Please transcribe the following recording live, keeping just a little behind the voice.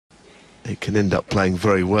it can end up playing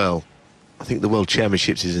very well. I think the World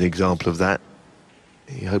Championships is an example of that.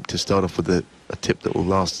 You hope to start off with a tip that will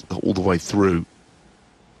last all the way through.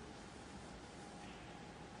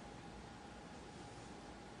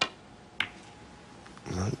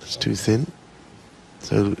 No, it's too thin.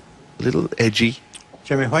 So a little edgy,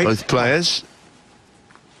 Jimmy White. both players.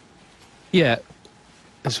 Yeah,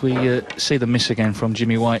 as we see the miss again from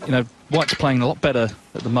Jimmy White. You know, White's playing a lot better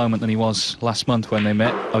at the moment than he was last month when they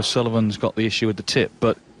met. O'Sullivan's got the issue with the tip,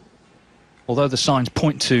 but although the signs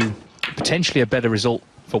point to potentially a better result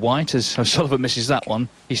for White, as O'Sullivan misses that one,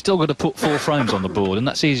 he's still got to put 4 frames on the board, and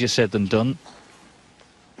that's easier said than done.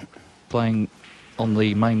 Playing on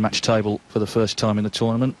the main match table for the first time in the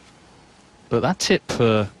tournament. But that tip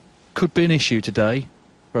could be an issue today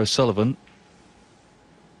for O'Sullivan.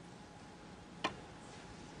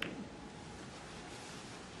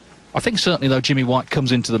 I think certainly, though, Jimmy White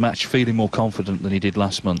comes into the match feeling more confident than he did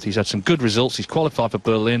last month. He's had some good results. He's qualified for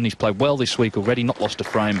Berlin. He's played well this week already, not lost a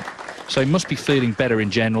frame. So he must be feeling better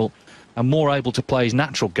in general and more able to play his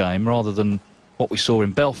natural game rather than what we saw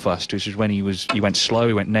in Belfast, which is when he went slow,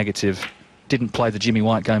 he went negative, didn't play the Jimmy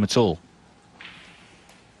White game at all.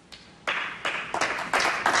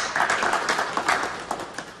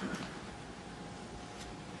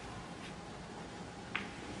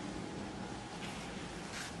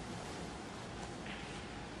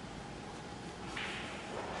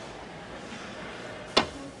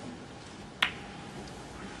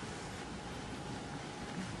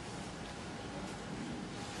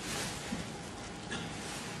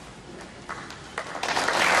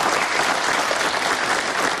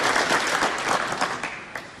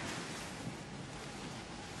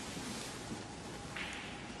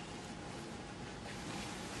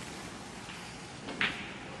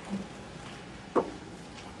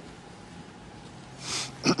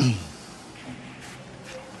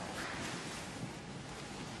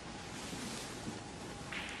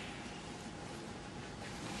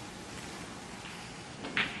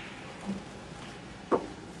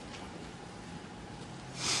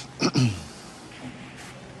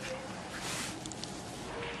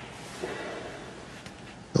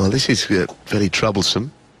 Well, this is fairly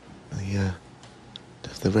troublesome.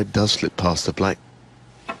 The red does slip past the black.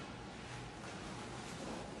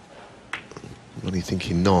 Ronnie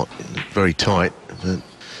thinking not. It looked very tight. But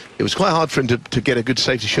it was quite hard for him to get a good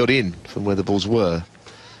safety shot in from where the balls were.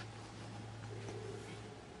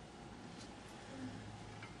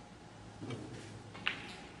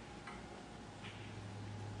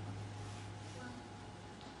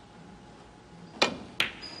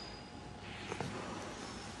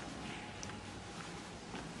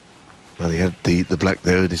 Well, he had the black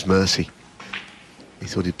there at his mercy. He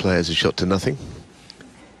thought he'd play as a shot to nothing.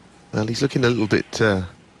 Well, he's looking a little bit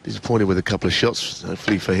disappointed with a couple of shots.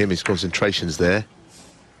 Hopefully for him, his concentration's there.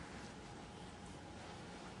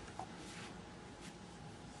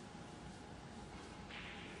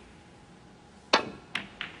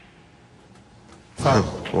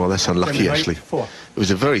 Oh, well, that's unlucky, actually. It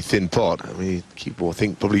was a very thin pot. I mean, cue ball, I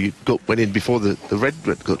think, probably went in before the red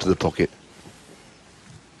got to the pocket.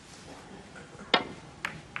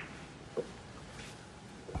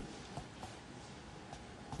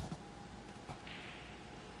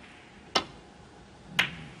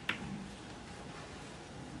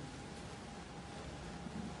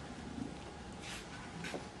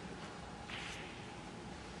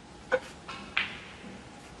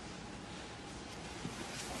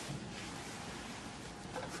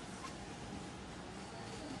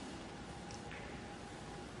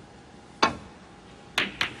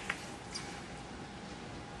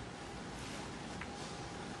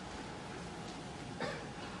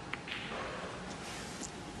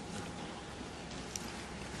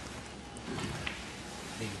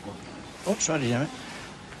 Oh, sorry, damn it.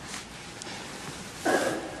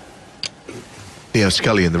 Leo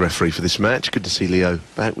Scullion, the referee for this match. Good to see Leo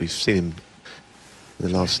back. We've seen him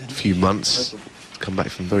in the last few months. Come back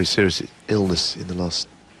from very serious illness in the last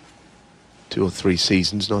 2 or 3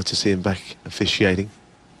 seasons. Nice to see him back officiating.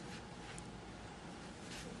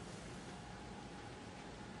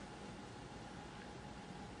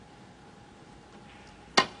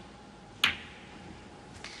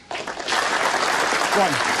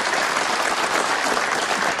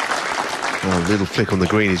 Oh, a little flick on the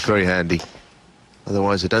green is very handy.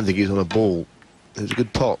 Otherwise, I don't think he's on a ball. It was a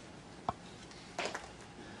good pot.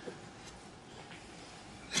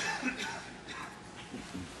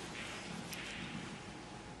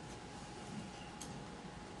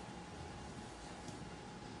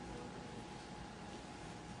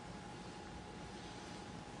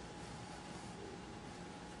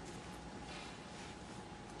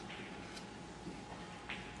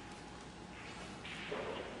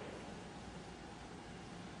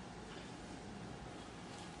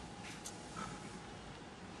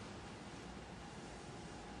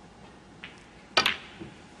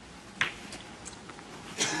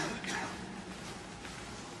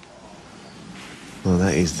 Well,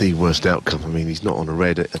 that is the worst outcome. I mean, he's not on a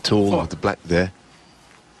red at all with the black there.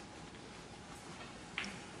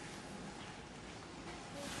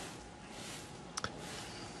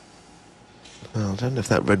 Well, I don't know if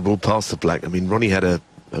that red will pass the black. I mean, Ronnie had a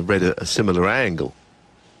red at a similar angle,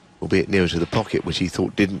 albeit nearer to the pocket, which he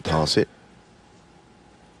thought didn't pass it.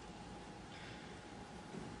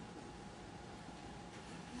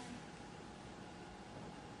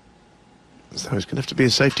 So it's going to have to be a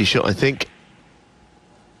safety shot, I think.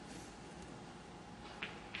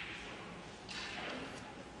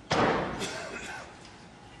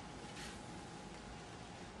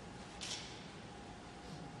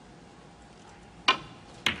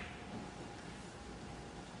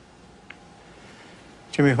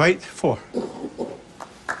 Jimmy White, 4.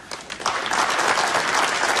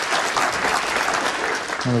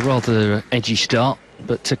 Well, a rather edgy start,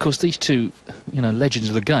 but of course these two, you know, legends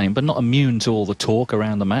of the game, but not immune to all the talk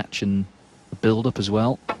around the match and the build-up as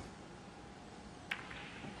well. I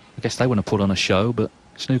guess they want to put on a show, but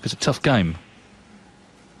snooker's a tough game.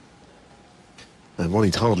 And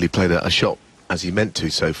Ronnie's hardly played a shot as he meant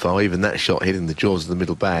to so far. Even that shot hitting the jaws of the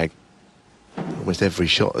middle bag. Almost every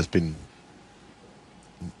shot has been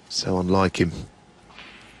so unlike him.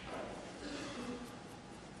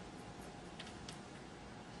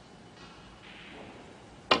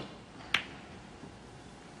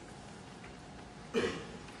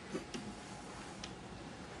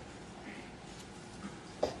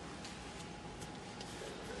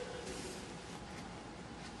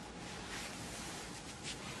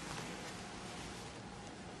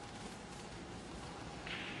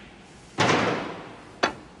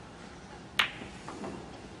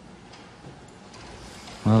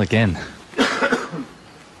 Well, again.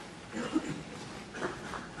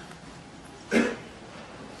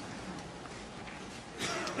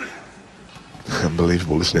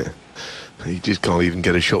 Unbelievable, isn't it? He just can't even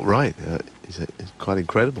get a shot right. It's quite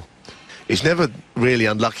incredible. It's never really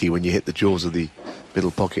unlucky when you hit the jaws of the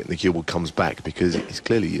middle pocket and the cue ball comes back, because it's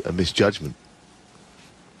clearly a misjudgment.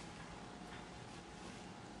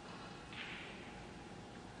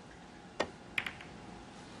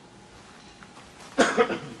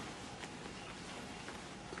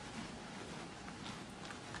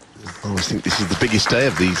 I always think this is the biggest day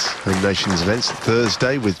of these Home Nations events,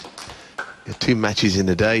 Thursday, with 2 matches in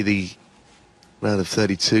a day, the round of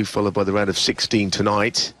 32 followed by the round of 16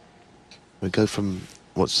 tonight. We go from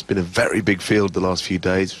what's been a very big field the last few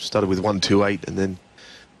days. We started with 1, 2, 8, and then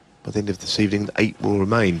by the end of this evening, 8 will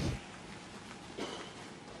remain.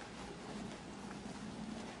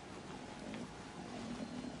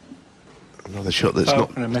 Another shot that's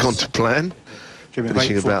not gone to plan.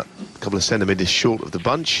 Finishing about a couple of centimetres short of the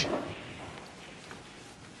bunch.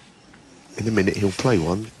 In a minute he'll play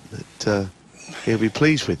one that he'll be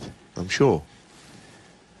pleased with, I'm sure.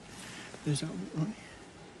 Is that right?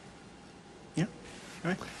 Yeah,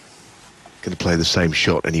 right. Going to play the same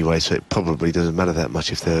shot anyway, so it probably doesn't matter that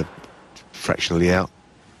much if they're fractionally out.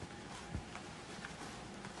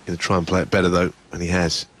 Going to try and play it better though, and he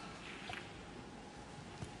has.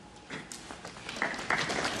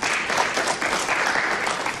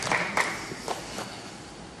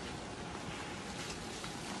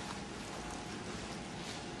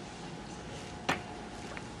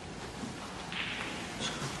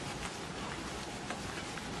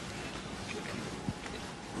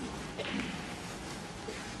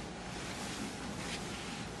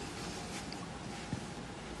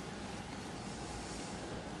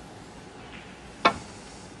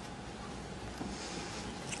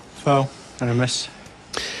 Foul and a miss.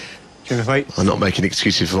 Jimmy White. I'm not making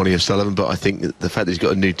excuses for Ronnie Sullivan, but I think that the fact that he's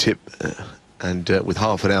got a new tip and with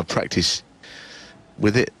half an hour practice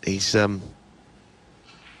with it, he's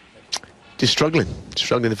just struggling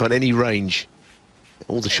to find any range.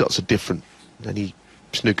 All the shots are different. Any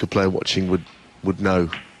snooker player watching would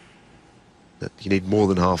know that you need more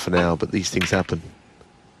than half an hour, but these things happen.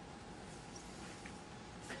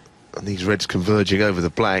 And these reds converging over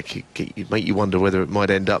the black, it make you wonder whether it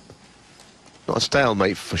might end up not a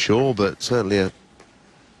stalemate for sure, but certainly a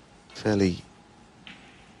fairly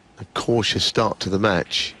cautious start to the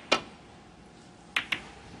match.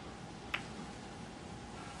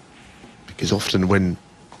 Because often when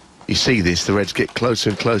you see this, the reds get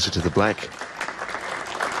closer and closer to the black.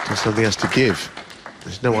 So something has to give.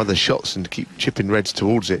 There's no other shots than to keep chipping reds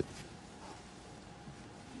towards it.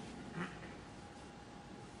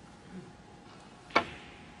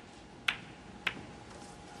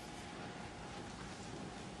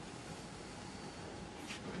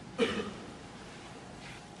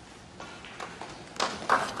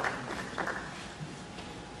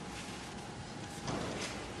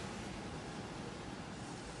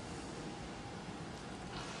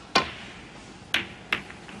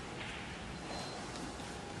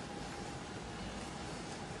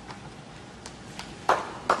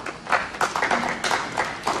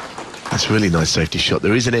 That's a really nice safety shot.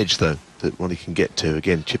 There is an edge, though, that Ronnie can get to.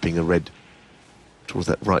 Again, chipping a red towards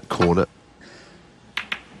that right corner.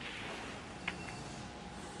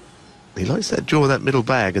 He likes that draw of that middle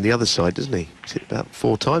bag and the other side, doesn't he? He's hit about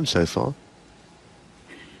 4 times so far.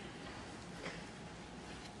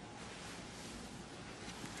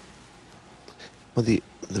 Well, the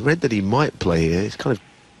red that he might play here is kind of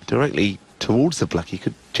directly towards the black. He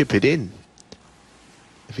could chip it in.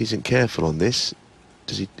 If he isn't careful on this,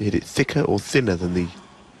 does he hit it thicker or thinner than the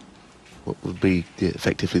what would be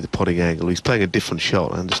effectively the potting angle? He's playing a different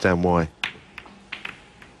shot. I understand why.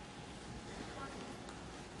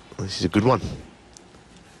 This is a good one.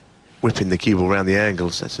 Whipping the cue ball around the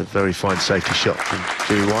angles. That's a very fine safety shot from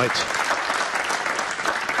Jimmy White.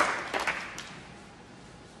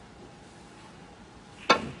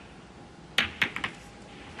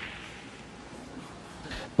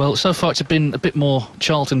 Well, so far it's been a bit more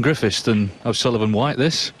Charlton Griffiths than O'Sullivan White,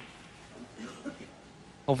 this.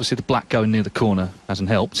 Obviously the black going near the corner hasn't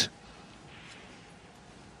helped.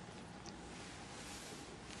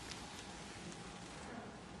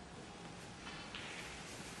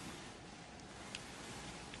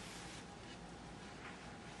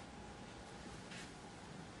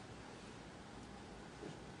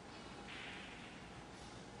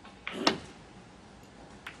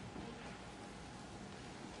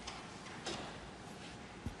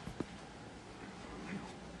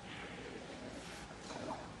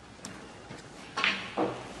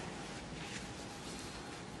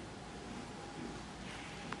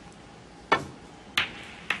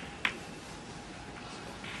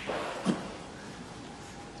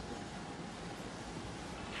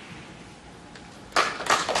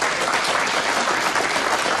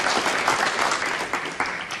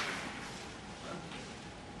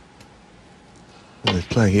 They're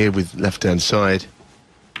playing here with left-hand side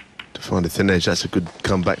to find a thin edge. That's a good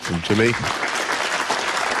comeback from Jimmy.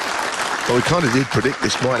 Well, we kind of did predict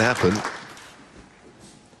this might happen.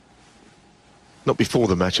 Not before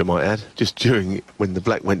the match, I might add, just during when the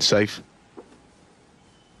black went safe.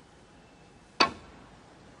 And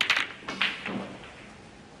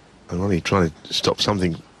Ronnie trying to stop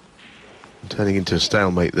something turning into a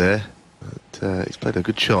stalemate there. But he's played a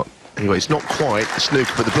good shot. Anyway, it's not quite a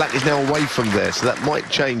snooker, but the black is now away from there, so that might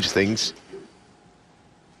change things.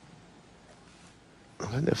 I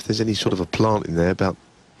don't know if there's any sort of a plant in there, about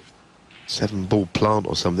 7-ball plant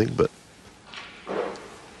or something, but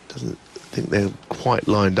doesn't think they're quite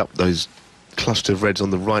lined up, those cluster of reds on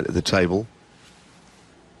the right of the table.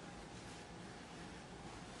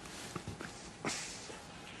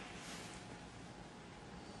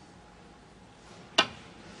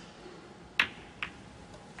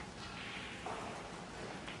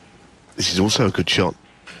 This is also a good shot.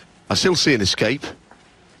 I still see an escape.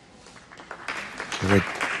 The red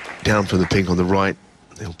down from the pink on the right.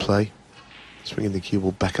 They'll play. Swinging the cue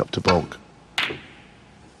ball back up to Bonk.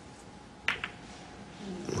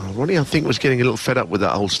 Well, Ronnie, I think, was getting a little fed up with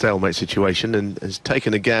that whole stalemate situation and has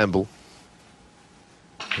taken a gamble.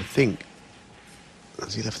 I think,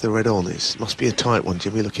 as he left the red on, it must be a tight one.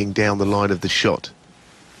 Jimmy looking down the line of the shot.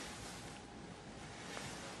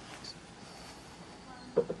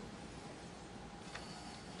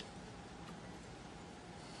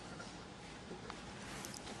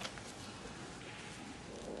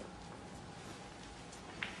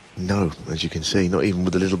 No, as you can see, not even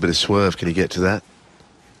with a little bit of swerve can he get to that.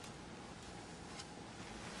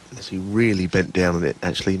 As he really bent down on it,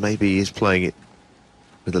 actually, maybe he is playing it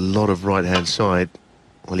with a lot of right-hand side.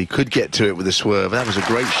 Well, he could get to it with a swerve. That was a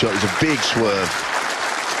great shot. It was a big swerve.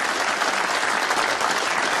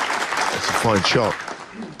 That's a fine shot.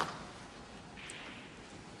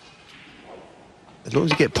 As long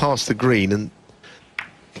as you get past the green and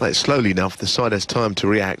play it slowly enough, the side has time to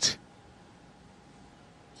react.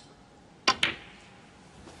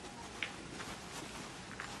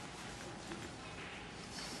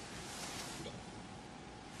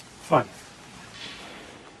 Fine.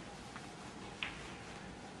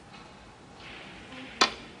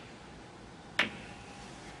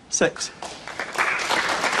 6.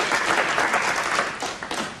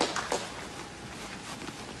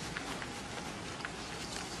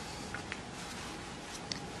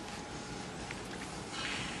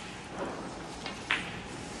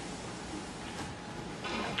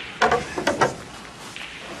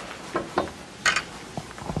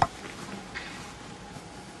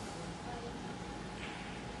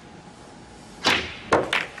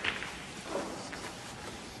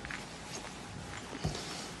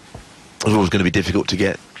 It was always going to be difficult to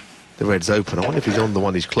get the reds open. I wonder if he's on the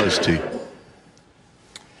one he's close to.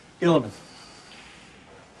 11.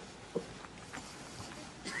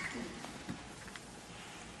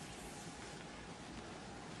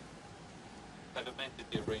 I've amended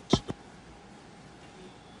the arranged.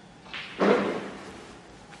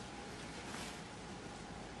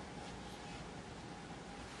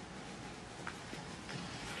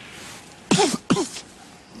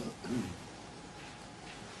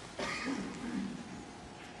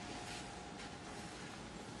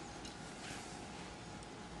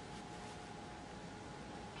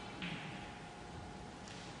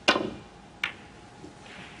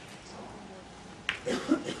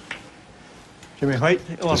 Jimmy White,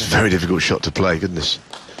 It's a very difficult shot to play, goodness.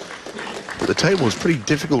 But the table is pretty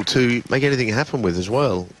difficult to make anything happen with as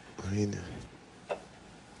well. I mean,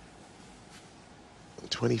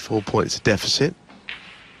 24 points deficit.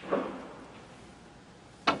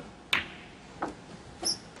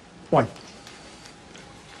 One.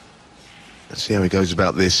 Let's see how he goes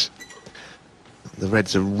about this. The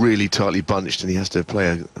Reds are really tightly bunched and he has to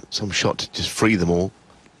play some shot to just free them all.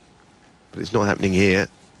 But it's not happening here.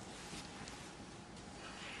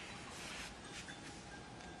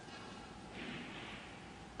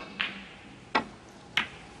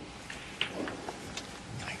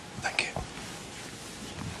 Thank you.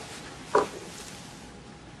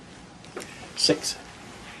 6.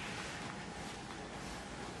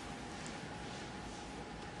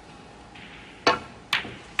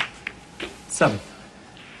 7.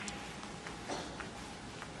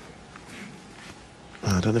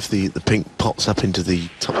 I don't know if the pink pops up into the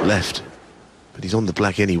top left, but he's on the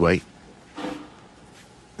black anyway.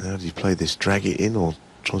 How does he play this? Drag it in or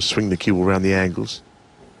try and swing the cue around the angles?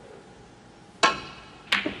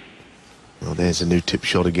 Well, there's a new tip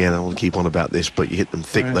shot again. I want to keep on about this, but you hit them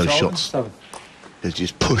thick, those shots. 7. They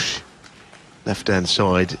just push left-hand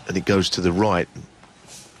side and it goes to the right.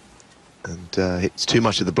 And hits too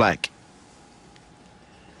much of the black.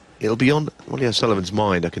 It'll be on Ronnie Sullivan's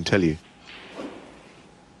mind, I can tell you.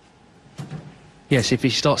 Yes, if he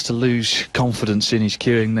starts to lose confidence in his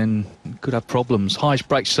cueing, then he could have problems. Highest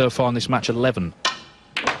breaks so far in this match, 11.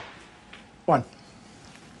 1.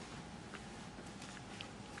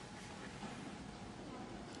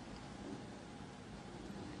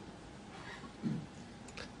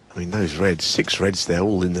 I mean, those reds, 6 reds there,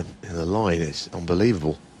 all in the line. It's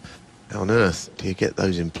unbelievable. How on earth do you get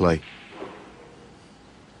those in play?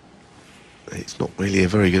 It's not really a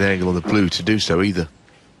very good angle on the blue to do so either.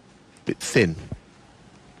 Bit thin.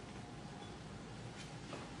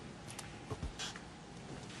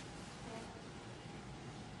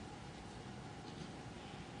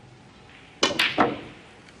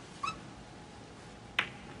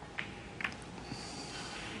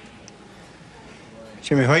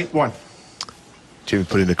 Jimmy White, 1. Jimmy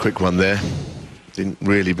put in a quick one there. Didn't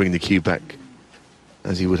really bring the cue back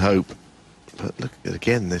as he would hope. But look,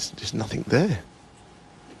 again, there's just nothing there.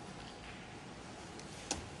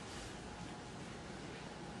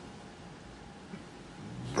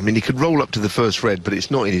 I mean, he could roll up to the first red, but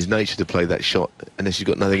it's not in his nature to play that shot unless he's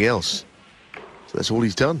got nothing else. So that's all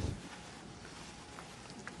he's done.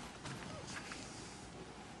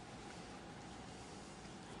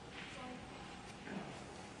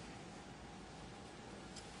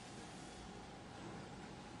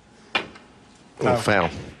 Oh, foul.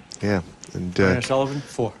 Yeah. And Sullivan,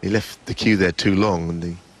 4. he left the cue there too long and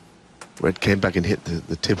the red came back and hit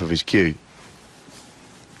the tip of his cue.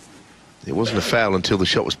 It wasn't a foul until the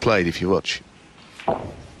shot was played, if you watch.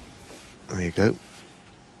 There you go.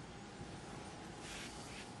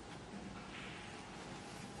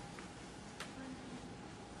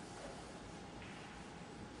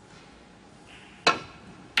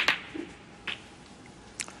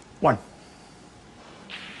 One.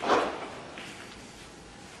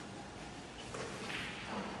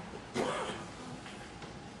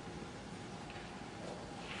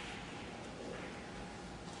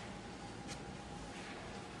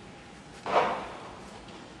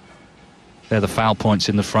 They're the foul points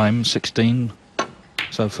in the frame, 16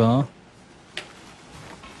 so far.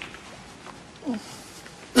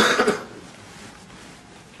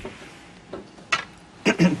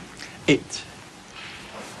 Eight.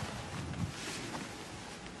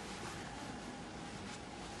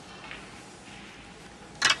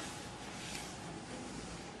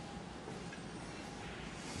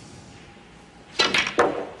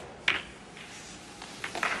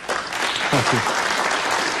 Thank you.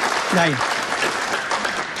 9.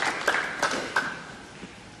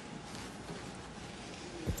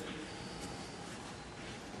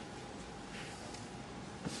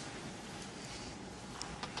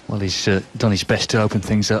 Well, he's done his best to open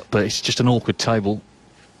things up, but it's just an awkward table.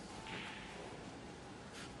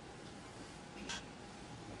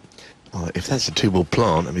 Well, if that's a 2-ball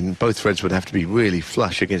plant, I mean, both reds would have to be really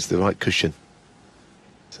flush against the right cushion.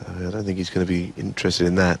 So I don't don't think he's going to be interested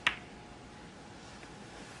in that.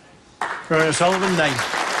 Sullivan, 9.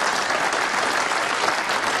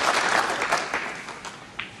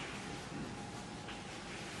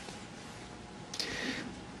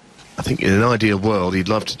 I think in an ideal world, he'd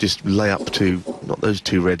love to just lay up to, not those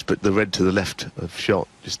two reds, but the red to the left of shot,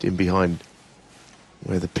 just in behind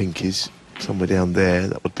where the pink is, somewhere down there.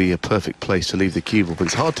 That would be a perfect place to leave the cue ball, but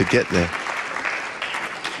it's hard to get there.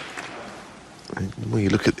 And the more you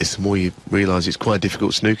look at this, the more you realise it's quite a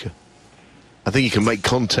difficult snooker. I think you can make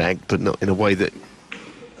contact, but not in a way that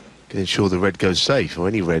can ensure the red goes safe, or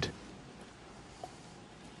any red.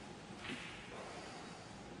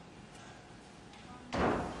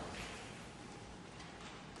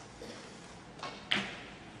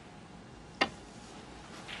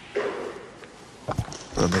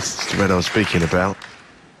 And that's the red I was speaking about.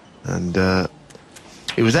 And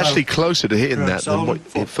it was actually closer to hitting that than what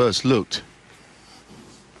it first looked,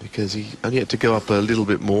 because he only had to go up a little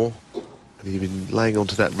bit more, and he'd been laying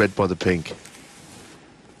onto that red by the pink.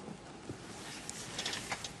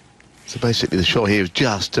 So basically the shot here is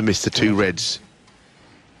just to miss the two reds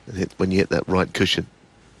and hit when you hit that right cushion.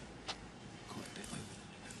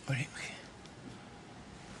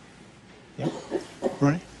 Yep.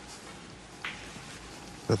 Ronnie.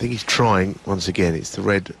 I think he's trying, once again, it's the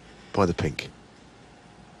red by the pink.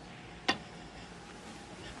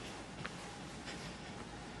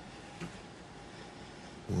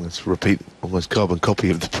 Let's repeat, almost carbon copy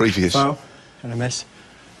of the previous. Foul and a miss.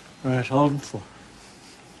 Sullivan, 4.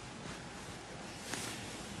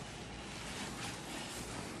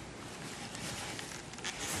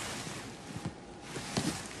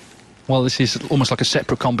 Well, this is almost like a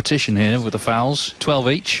separate competition here with the fouls, 12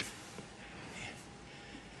 each.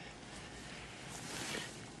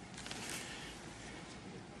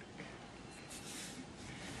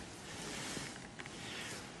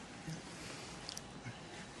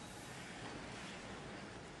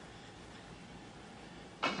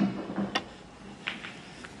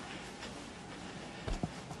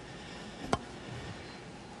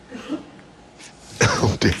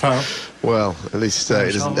 Oh dear. Foul. Well, at least he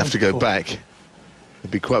doesn't have to go back.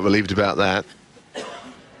 He'd be quite relieved about that.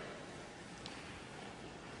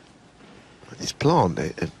 This plant,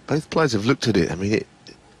 both players have looked at it. I mean,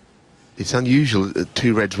 it's unusual that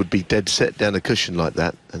two reds would be dead set down a cushion like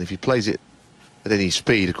that. And if he plays it at any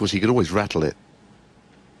speed, of course, he could always rattle it.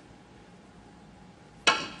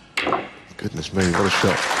 Goodness me, what a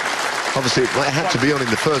shot. Obviously, it had to be on in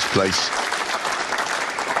the first place.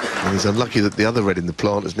 And he's unlucky that the other red in the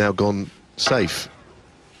plant has now gone safe.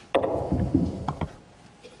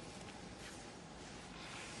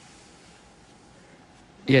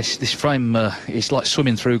 Yes, this frame is like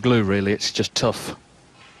swimming through glue, really. It's just tough.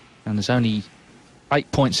 And there's only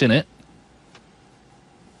 8 points in it.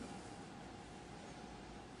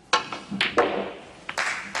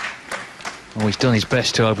 Oh, he's done his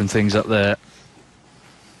best to open things up there.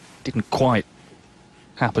 Didn't quite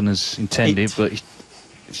happen as intended, but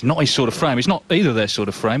it's not his sort of frame. It's not either their sort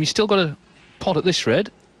of frame. He's still got a pot at this red.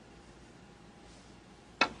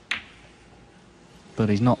 But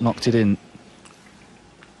he's not knocked it in.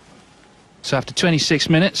 So after 26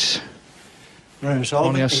 minutes,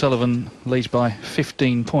 Ronnie O'Sullivan leads by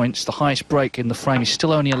 15 points. The highest break in the frame is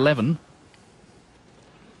still only 11.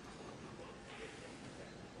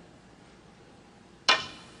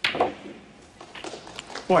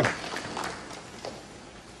 One.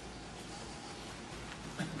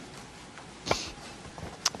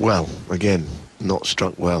 Well, again, not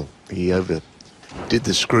struck well. He overdid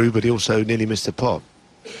the screw, but he also nearly missed the pot.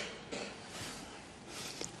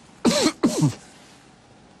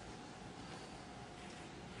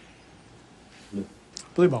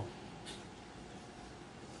 Blue ball.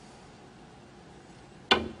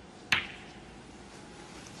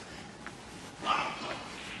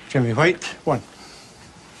 Jimmy White, 1.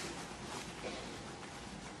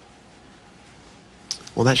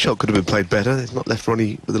 Well, that shot could have been played better. It's not left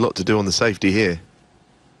Ronnie with a lot to do on the safety here.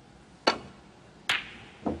 To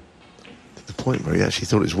the point where he actually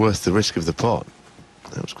thought it was worth the risk of the pot.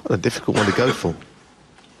 That was quite a difficult one to go for.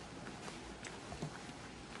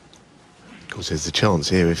 Of course, there's the chance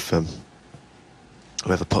here if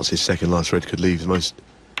whoever pots his second last red could leave the most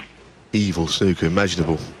evil snooker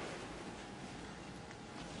imaginable.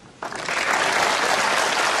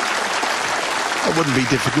 That wouldn't be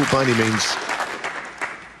difficult by any means.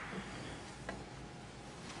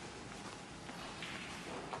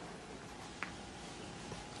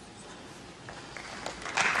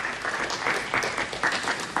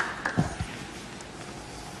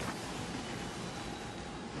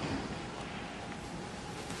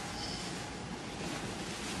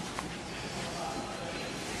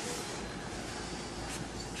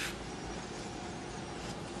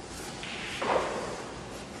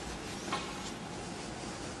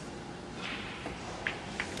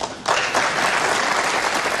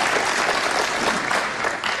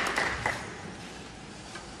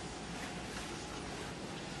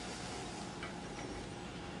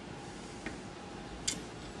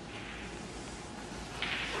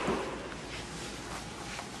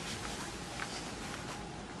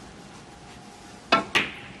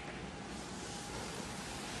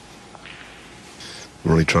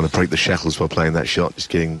 Ronnie trying to break the shackles while playing that shot, just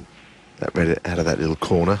getting that red out of that little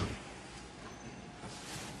corner.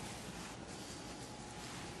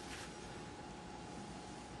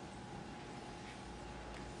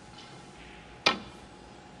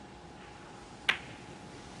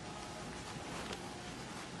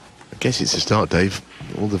 I guess it's a start, Dave.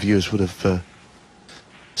 All the viewers would have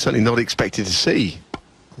certainly not expected to see.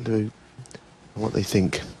 What they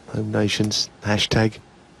think. Home Nations, hashtag.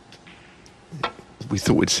 We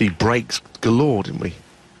thought we'd see breaks galore, didn't we?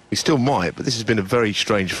 We still might, but this has been a very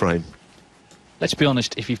strange frame. Let's be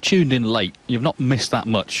honest, if you've tuned in late, you've not missed that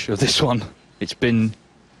much of this one. It's been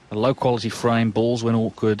a low-quality frame, balls went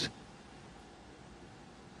awkward.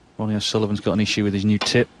 Ronnie O'Sullivan's got an issue with his new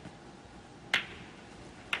tip.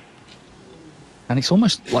 And it's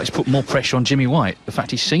almost like it's put more pressure on Jimmy White. The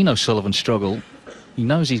fact he's seen O'Sullivan struggle, he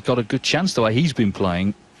knows he's got a good chance the way he's been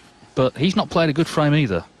playing, but he's not played a good frame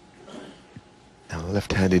either. Now, a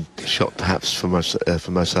left-handed shot perhaps from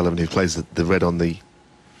O'Sullivan, who plays the red on the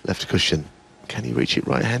left cushion. Can he reach it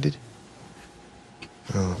right-handed?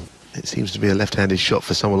 Oh, it seems to be a left-handed shot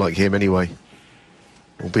for someone like him anyway,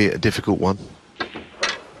 albeit a difficult one.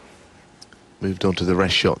 Moved on to the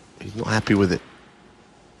rest shot. He's not happy with it.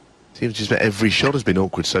 Seems just about every shot has been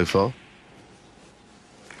awkward so far.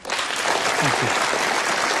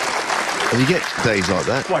 And you get days like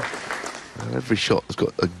that. What? Every shot has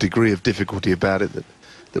got a degree of difficulty about it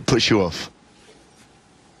that puts you off.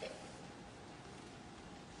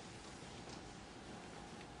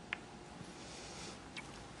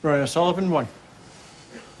 Ronnie O'Sullivan, 1.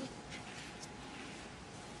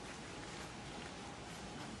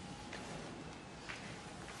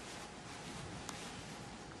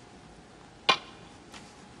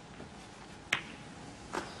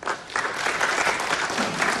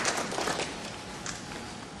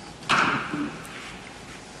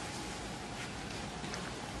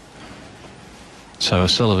 So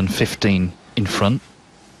O'Sullivan 15 in front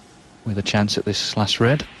with a chance at this last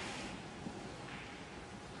red.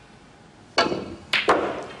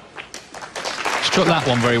 Struck that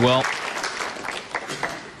one very well.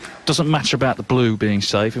 Doesn't matter about the blue being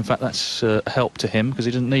safe. In fact, that's a help to him because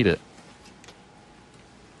he doesn't need it.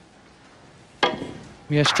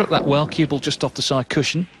 Yeah, struck that well. Cue ball just off the side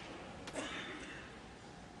cushion.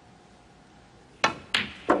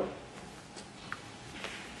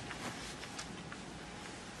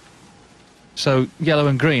 So yellow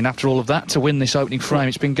and green after all of that to win this opening frame.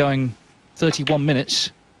 It's been going 31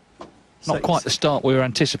 minutes. Not quite the start we were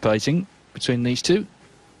anticipating between these two.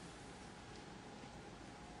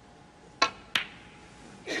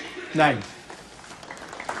 9.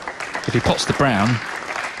 If he pots the brown,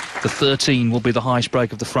 the 13 will be the highest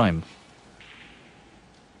break of the frame.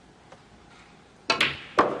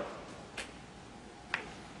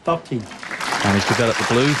 And he's developed the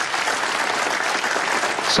blue.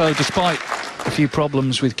 So despite a few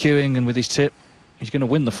problems with cueing and with his tip, he's going to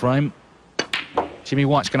win the frame. Jimmy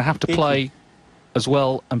White's going to have to play as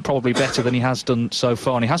well and probably better than he has done so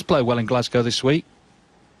far. And he has played well in Glasgow this week.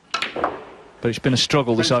 But it's been a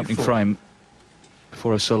struggle this opening frame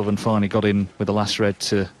before O'Sullivan finally got in with the last red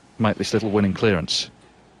to make this little winning clearance.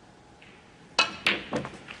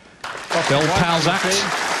 The old pals act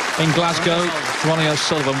in Glasgow. Ronnie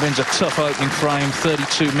O'Sullivan wins a tough opening frame,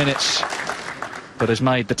 32 minutes, but has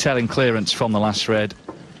made the telling clearance from the last red.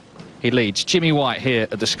 He leads Jimmy White here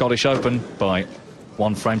at the Scottish Open by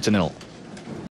 1 frame to 0.